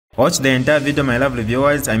Watch the entire video, my lovely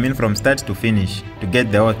viewers, I mean from start to finish, to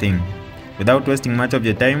get the whole thing. Without wasting much of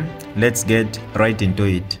your time, let's get right into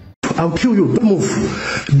it. I'll kill you. Don't move.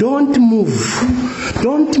 Don't move.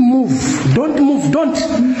 Don't move. Don't move.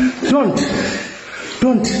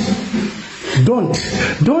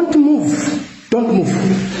 Don't move. Don't move.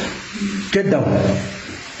 Get down.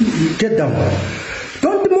 Get down.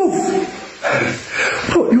 Don't move.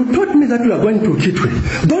 Oh, you told me that you are going to hit me.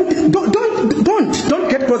 Don't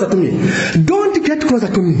get closer to me. Don't get closer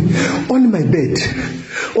to me. On my bed.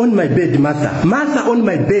 On my bed, Martha. Martha, on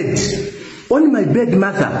my bed. On my bed,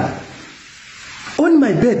 Martha. On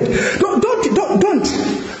my bed. Don't.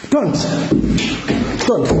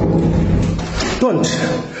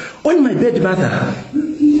 On my bed, Martha.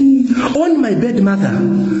 On my bed, Martha.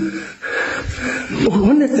 Oh,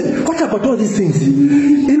 honestly, what about all these things?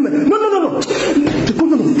 No.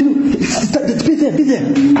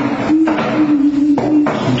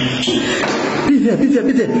 Be there.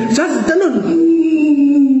 Be there. Just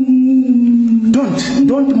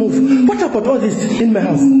don't move. What about all this in my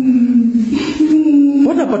house?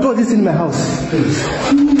 What about all this in my house?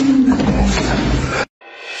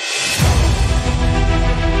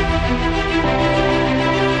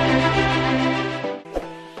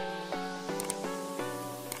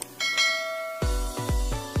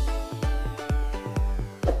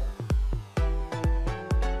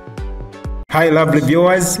 Hi lovely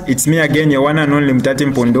viewers, it's me again, your one and only Mutati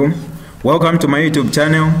Mpundu. Welcome to my YouTube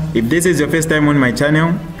channel. If this is your first time on my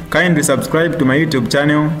channel, kindly subscribe to my YouTube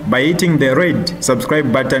channel by hitting the red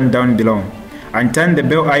subscribe button down below and turn the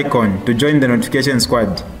bell icon to join the notification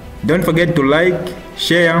squad. Don't forget to like,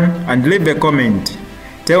 share and leave a comment.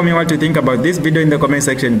 Tell me what you think about this video in the comment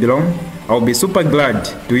section below. I'll be super glad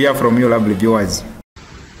to hear from you lovely viewers.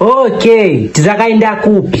 Okay, tizakaenda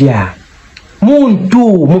kupya.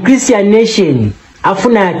 Muntu mu Christian nation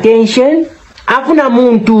afuna attention, afuna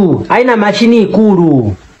muntu aina mashini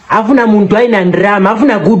ikuru, afuna muntu aina ndrama,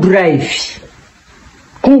 afuna good life.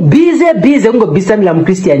 Bize kungo bisamila mu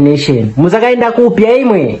Christian nation. Muzakaenda kupya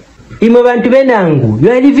imwe bantu benangu.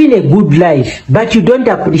 You are living a good life, but you don't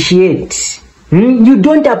appreciate. You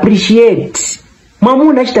don't appreciate.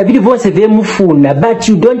 Mamuna chitabili vose ve mufuna, but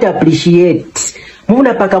you don't appreciate.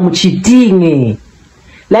 Muna paka muchitinge.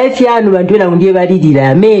 Life yanu bantu bena ndiye balidira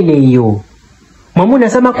amene yo. Mamuna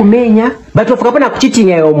sama kumenya, batu wakapana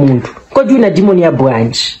kuchitinga yo muntu. Koju na demon ya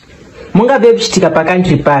branch. Munga bebu chitika pa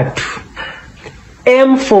country patu.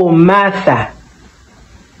 M for Martha.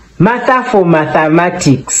 Martha for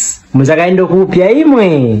mathematics. Muzakaendo kupya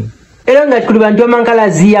imwe. Elonga tukuli bantu mankala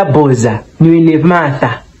zia boza. Niwene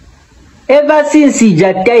Martha. Ever since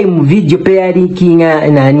ija time video player linkinga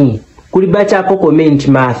nani. Kulibacha hapo comment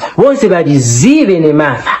Martha. Wonse balizive ne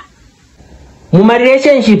Martha. Mu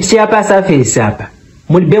relationships hapa surface hapa.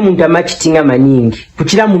 Mulibe muntu amachitinga maningi.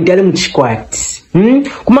 Kuchira muntu ali mu chikwati.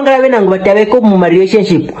 Kumangala bena ngo batabeko mu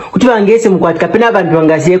relationship. Kuti bangese mu kwati kapena abantu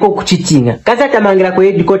bangasiyeko kuchitinga. Kasa tamangira ko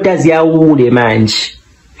headquarters ya ule manje.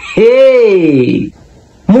 Hey!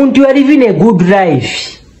 Muntu are living a good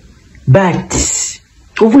life. But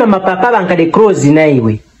ufuna mapapa bankade cross na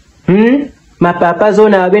iwe. Mapapa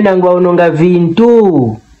zona wabena ngwa unonga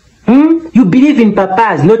vintu. You believe in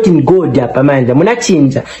papas, not in God hapa manja.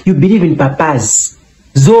 Munachinja. You believe in papas.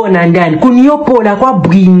 Zona ndani. Kuniopola kwa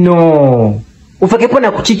bwino.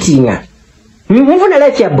 Ufakepona kuchitinga. Mufuna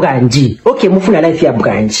life ya branji. Okay, mufuna life ya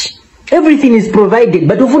branji. Everything is provided,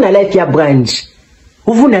 but ufuna life ya branji.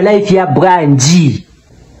 Ufuna life ya branji.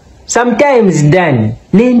 Sometimes done.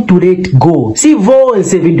 Learn to let go. Si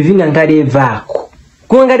vonse vindu vinga ngale vako.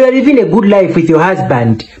 Kuangari are living a good life with your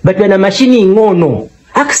husband, but when a machine ngono,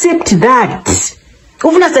 accept that.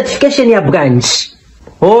 Ufuna certification ya branch.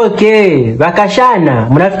 Okay, bakashana,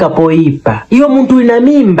 munafika poipa. Iyo muntu ina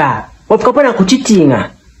mimba, wafika pona kuchitinga.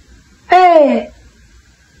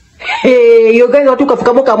 Yo guys watu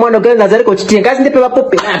kafika moka mwana guys nazari kuchitinga. Kazi ndepe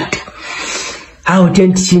wapope natu. How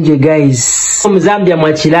tend change guys. Mzambia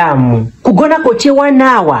mwachilamu. Kugona koche 1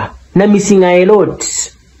 hour na missing a lot.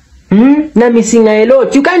 Na missing a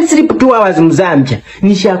lot. You can't sleep 2 hours mzambia.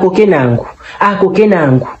 Nisha ako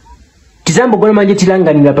kenangu. Tizambo gona manje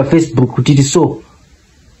tilanga nila pa Facebook kutiti so.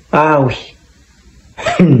 Awi.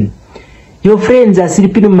 Your friends are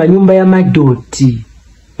sleeping in manyumba ya madoti.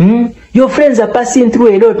 Your friends are passing through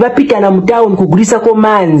a lot. Wapita na mtown kugulisa ko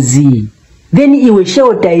manzi. Then iwe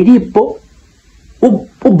shelter ilipo.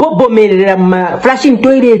 Ubobo melera ma flashing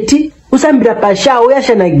toilet. Usambira pa shower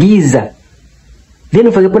yasha na giza. Then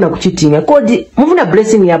ufakepona kuchitinga. Kodi mufuna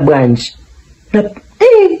blessing ya branch. Na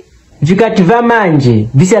vikativa manje.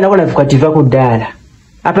 Visi anakona vikativa kudala.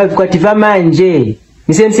 Apa vikativa manje.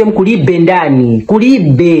 Nisemsem kulibe ndani,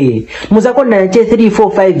 kulibe. Muzakona nche 3,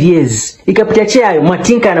 4, 5 years. Ikapita chayo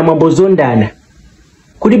mwatinka na mwambozondana.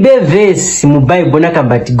 Kulibe verse mu Bible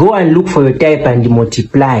nakambati go and look for your type and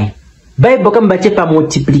multiply. Bible kambati pa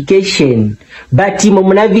multiplication. Bati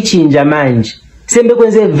mumuna vichinja manje. Sembe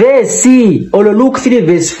kwenze verse olo look 3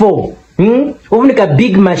 verse 4. Uvunika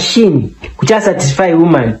big machine kucha satisfy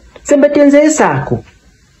woman. Sembe tenze esako.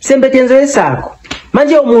 Sembe tenze esako.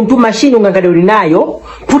 Manje omuntu machine ungangale ulinayo,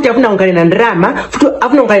 futi afuna ungale na ndrama, futi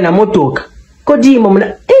afuna ungale na motoka. Kodi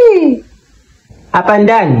mumuna hapa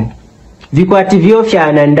ndani vikwati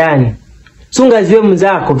vyofyana ndani. Sunga ziwe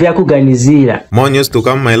mzako vya kuganizira. More news to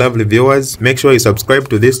come, my lovely viewers. Make sure you subscribe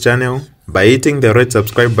to this channel by hitting the red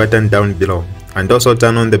subscribe button down below. And also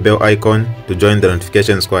turn on the bell icon to join the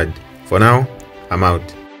notification squad. For now, I'm out.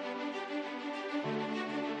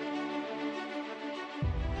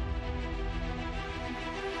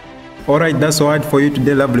 Alright, that's all for you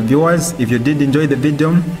today, lovely viewers. If you did enjoy the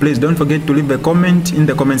video, please don't forget to leave a comment in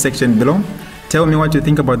the comment section below. Tell me what you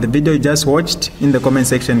think about the video you just watched in the comment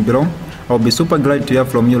section below. I'll be super glad to hear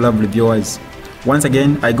from you, lovely viewers. Once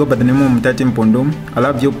again, I go by the name of Mutati Mpundu. I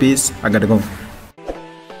love you, peace, I gotta go.